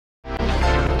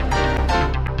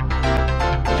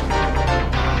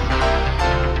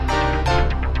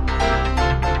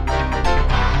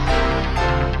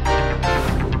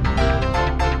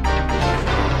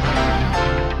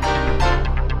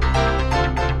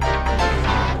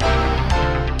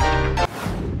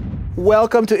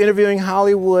Welcome to Interviewing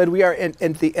Hollywood. We are in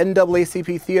the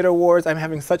NAACP Theater Awards. I'm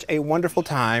having such a wonderful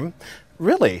time.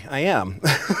 Really, I am.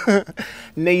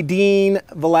 Nadine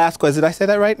Velazquez. Did I say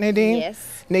that right, Nadine?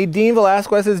 Yes. Nadine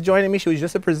Velazquez is joining me. She was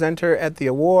just a presenter at the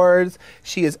awards.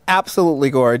 She is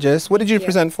absolutely gorgeous. What did you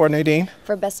present for, Nadine?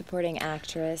 For Best Supporting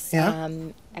Actress,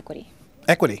 Equity.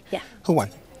 Equity? Yeah. Who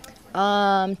won?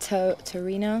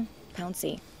 Tarina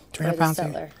Pouncey. Tarina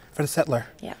Pouncey. For The Settler.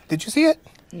 Yeah. Did you see it?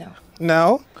 No.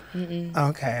 No? Mm-mm.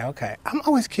 Okay, okay. I'm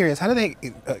always curious. How do they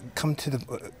come to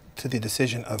the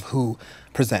decision of who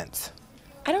presents?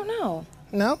 I don't know.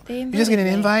 No? They You just get an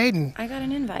me. invite and I got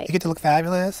an invite. you get to look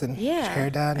fabulous and yeah. hair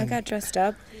done. I got dressed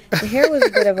up. The hair was a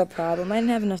bit of a problem. I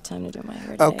didn't have enough time to do my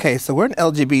hair today. Okay, so we're in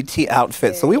LGBT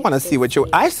outfits, so we want to see what you.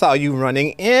 I saw you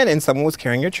running in and someone was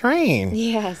carrying your train.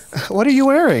 Yes. What are you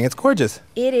wearing? It's gorgeous.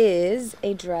 It is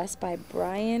a dress by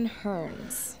Brian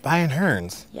Hearns. Brian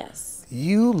Hearns. Yes.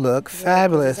 You look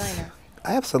fabulous. Designer.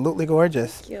 Absolutely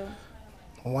gorgeous. Thank you.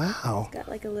 Wow. It's got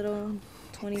like a little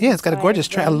 20s. Yeah, it's got a gorgeous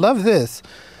train. I love this.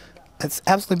 It's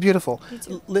absolutely beautiful. Me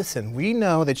too. Listen, we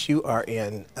know that you are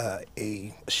in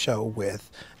a show with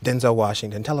Denzel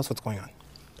Washington. Tell us what's going on.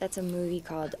 That's a movie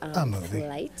called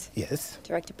Flight. Yes.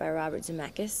 Directed by Robert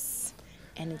Zemeckis,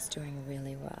 and it's doing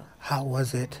really well. How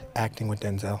was it acting with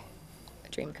Denzel? A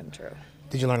dream come true.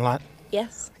 Did you learn a lot?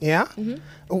 Yes. Yeah? Mm-hmm.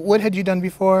 What had you done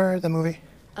before the movie?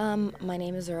 My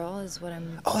Name is Earl is what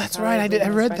I'm. Oh, that's right. I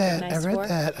read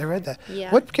that.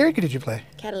 Yeah. What character did you play?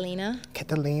 Catalina.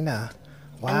 Catalina.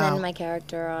 Wow. And then my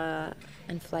character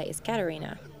in Flight is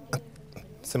Katarina.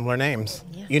 Similar names.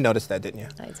 Yeah. You noticed that, didn't you?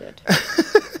 I did.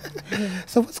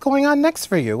 So what's going on next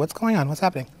for you? What's going on? What's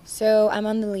happening? So I'm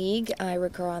on The League. I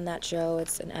recur on that show.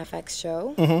 It's an FX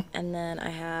show. Mm-hmm. And then I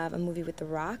have a movie with The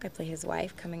Rock. I play his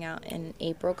wife coming out in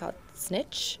April called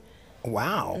Snitch.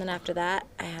 Wow. And then after that,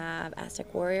 I have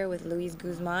Aztec Warrior with Luis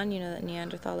Guzman, you know, that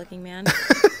Neanderthal-looking man.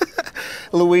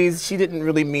 Louise, she didn't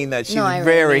really mean that. She's no,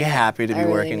 very happy to be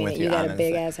really working with you. You got honestly.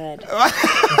 A big-ass head.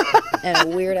 And a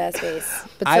weird-ass face.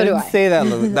 But so I do didn't I. say that,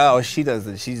 Louise. No, she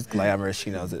doesn't. She's glamorous. She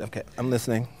knows it. Okay, I'm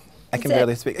listening. I can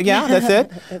barely speak. Yeah, that's it?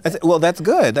 That's it? Well, that's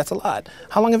good. That's a lot.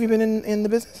 How long have you been in the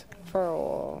business?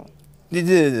 For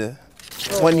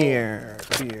 1 year,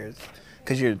 2 years.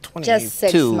 Because you're 22. Just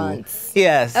 6 months.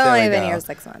 Yes. I've only been here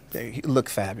 6 months. You look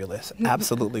fabulous.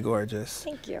 Absolutely gorgeous.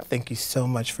 Thank you. Thank you so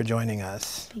much for joining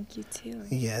us. Thank you, too.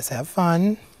 Yes, have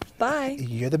fun. Bye.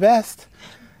 You're the best.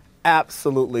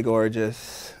 Absolutely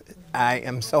gorgeous. I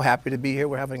am so happy to be here.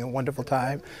 We're having a wonderful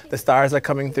time. The stars are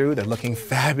coming through. They're looking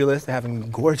fabulous. They're having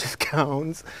gorgeous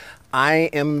gowns. I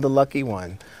am the lucky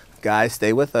one. Guys,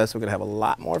 stay with us. We're going to have a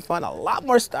lot more fun, a lot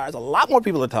more stars, a lot more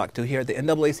people to talk to here at the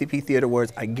NAACP Theater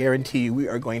Awards. I guarantee you we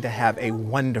are going to have a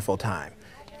wonderful time.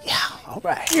 Yeah, all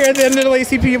right. Here at the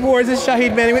NAACP Awards, it's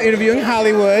Shahid Manning with Interviewing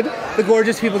Hollywood. The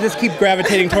gorgeous people just keep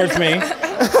gravitating towards me.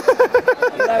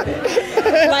 Love it.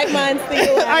 Like mine,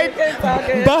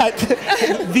 But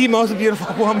the most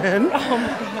beautiful woman,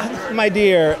 my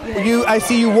dear, I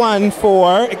see you won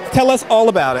for, tell us all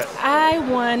about it. I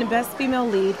won Best Female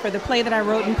Lead for the play that I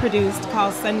wrote and produced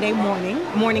called Sunday Morning.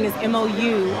 Morning is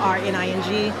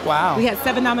M-O-U-R-N-I-N-G. Wow. We had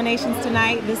 7 nominations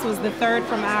tonight. This was the 3rd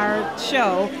from our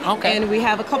show. Okay. And we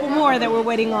have a couple more that we're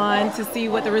waiting on to see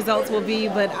what the results will be,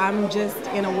 but I'm just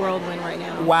in a whirlwind right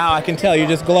now. Wow, I can tell you're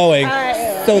just glowing.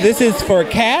 So this is for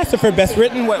cast or for Best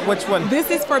Written? Which one? This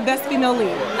is for Best Female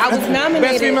Lead. I was nominated.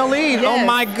 Best Female Lead? Yes. Oh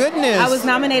my goodness. I was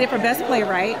nominated for Best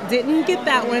Playwright. Didn't get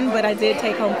that one, but I did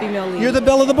take home Female Lead. You're the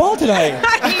belle of the ball tonight.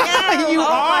 I am. You oh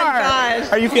are. My gosh.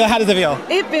 How you feel? How does it feel?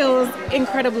 It feels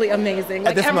incredibly amazing.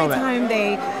 At this every moment. time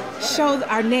they show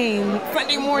our name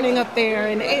Sunday morning up there,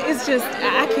 and it's just,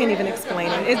 I can't even explain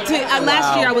it.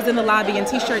 Last year I was in the lobby in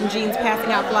t-shirt and jeans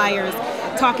passing out flyers,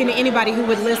 talking to anybody who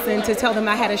would listen to tell them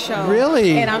I had a show.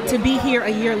 Really? And to be here a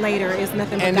year later is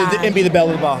nothing but And be the belle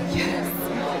of the ball. Yes.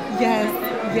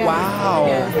 Wow.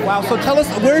 Yes. Wow. So tell us,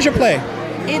 where's your play?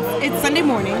 It's Sunday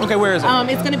morning. Okay, where is it?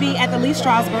 It's going to be at the Lee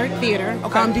Strasberg Theater,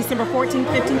 December 14th,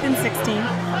 15th, and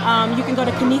 16th. You can go to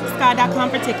kinnky.com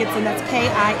for tickets, and that's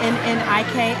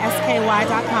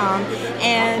KINNIKSKY.com.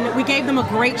 And we gave them a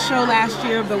great show last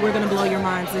year, but we're going to blow your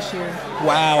minds this year.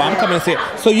 Wow, I'm coming to see it.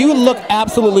 So you look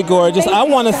absolutely gorgeous. I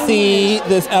want to see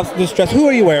this dress. Who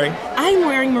are you wearing? I'm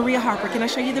wearing Maria Harper. Can I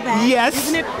show you the back? Yes.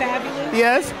 Isn't it fabulous?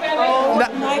 Yes. Oh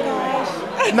my gosh.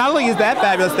 Not only is that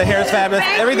fabulous, the hair is fabulous.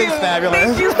 Everything's fabulous.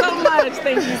 Thank you so much.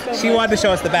 Thank you so much. She wanted to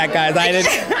show us the back, guys. I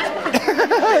didn't.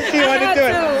 She wanted to do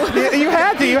it. You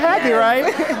had to, right?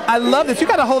 I love this. You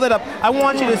got to hold it up. I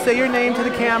want you to say your name to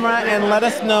the camera and let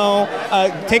us know.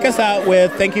 Take us out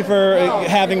with, thank you for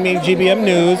having me, GBM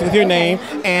News, with your name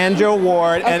and your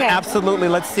award. And absolutely,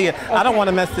 let's see it. I don't want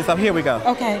to mess this up. Here we go.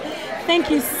 Okay.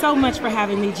 Thank you so much for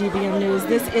having me, GBM News.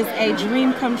 This is a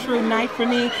dream come true night for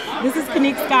me. This is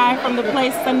Kinnky from the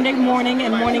play Sunday Morning,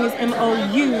 and morning is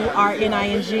MOURNING.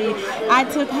 I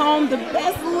took home the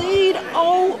best lead.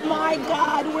 Oh my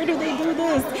God, where do they do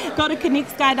this? Go to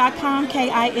kinnky.com,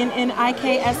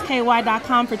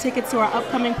 KINNIKSKY.com for tickets to our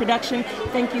upcoming production.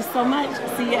 Thank you so much.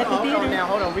 See you at the theater.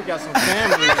 Hold on, we got some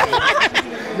family.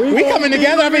 We coming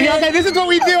together over here. Okay, this is what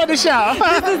we do on the show.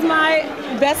 This is my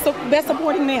best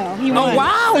supporting male. He won. Oh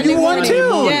wow, Sunday you won morning.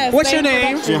 too. Yes, what's your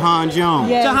name? Jahan Jones.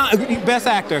 Yes. Jahan, best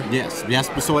actor. Yes, best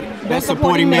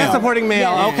supporting male. Best supporting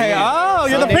male. Yeah. Okay. Yeah. Oh,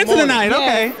 you're the Sunday prince of the night. morning.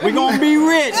 Okay. We're gonna be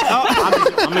rich.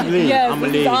 I'm a lead. Yes, I'm a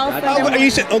this is lead. all Sunday You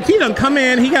should. He done come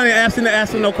in. He kind of asking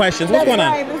no questions. What's going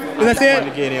on? Right. That's it.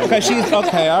 Okay, she's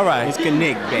okay. All right. It's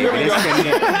Kinnky, baby. It's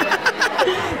Kinnky.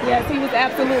 Yes, he was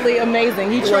absolutely amazing.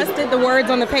 He trusted the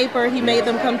words on the paper. He made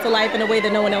them come to life in a way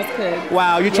that no one else could.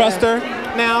 Wow, you trust her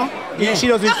now? Yeah. She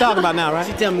knows what he's talking about now, right?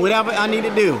 She tell me whatever I need to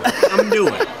do, I'm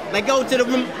doing. Like go to the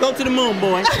moon,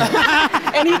 boy.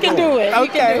 And he can do it. Okay. He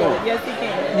can do it. Yes, he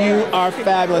can. You are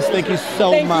fabulous. Thank you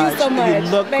so Thank much. you so much. You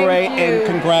look Thank great, you. and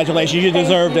congratulations. You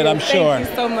deserved it, I'm sure. Thank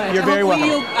you so much. You're very Hopefully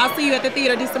welcome. I'll see you at the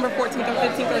theater December 14th or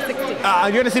 15th or 16th.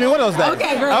 You're going to see me one of those days.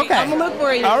 Okay, great. Okay. I'm going to look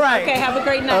for you. All right. Okay, have a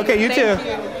great night. Okay, you Thank too.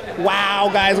 you. Wow,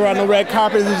 guys, we're on the red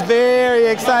carpet. This is very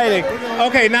exciting.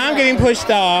 Okay, now I'm getting pushed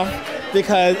off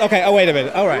because, wait a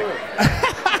minute. All right.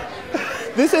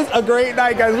 This is a great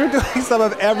night, guys. We're doing some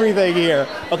of everything here.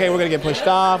 Okay, we're gonna get pushed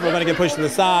off, we're gonna get pushed to the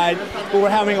side, but we're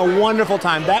having a wonderful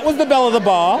time. That was the belle of the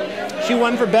ball. She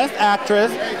won for Best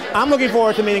Actress. I'm looking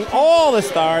forward to meeting all the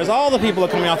stars, all the people that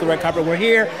are coming off the red carpet. We're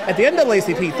here at the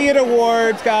NAACP Theater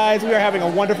Awards, guys. We are having a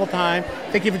wonderful time.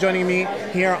 Thank you for joining me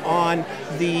here on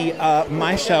the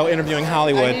my show, Interviewing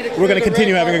Hollywood. We're gonna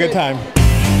continue having a good time.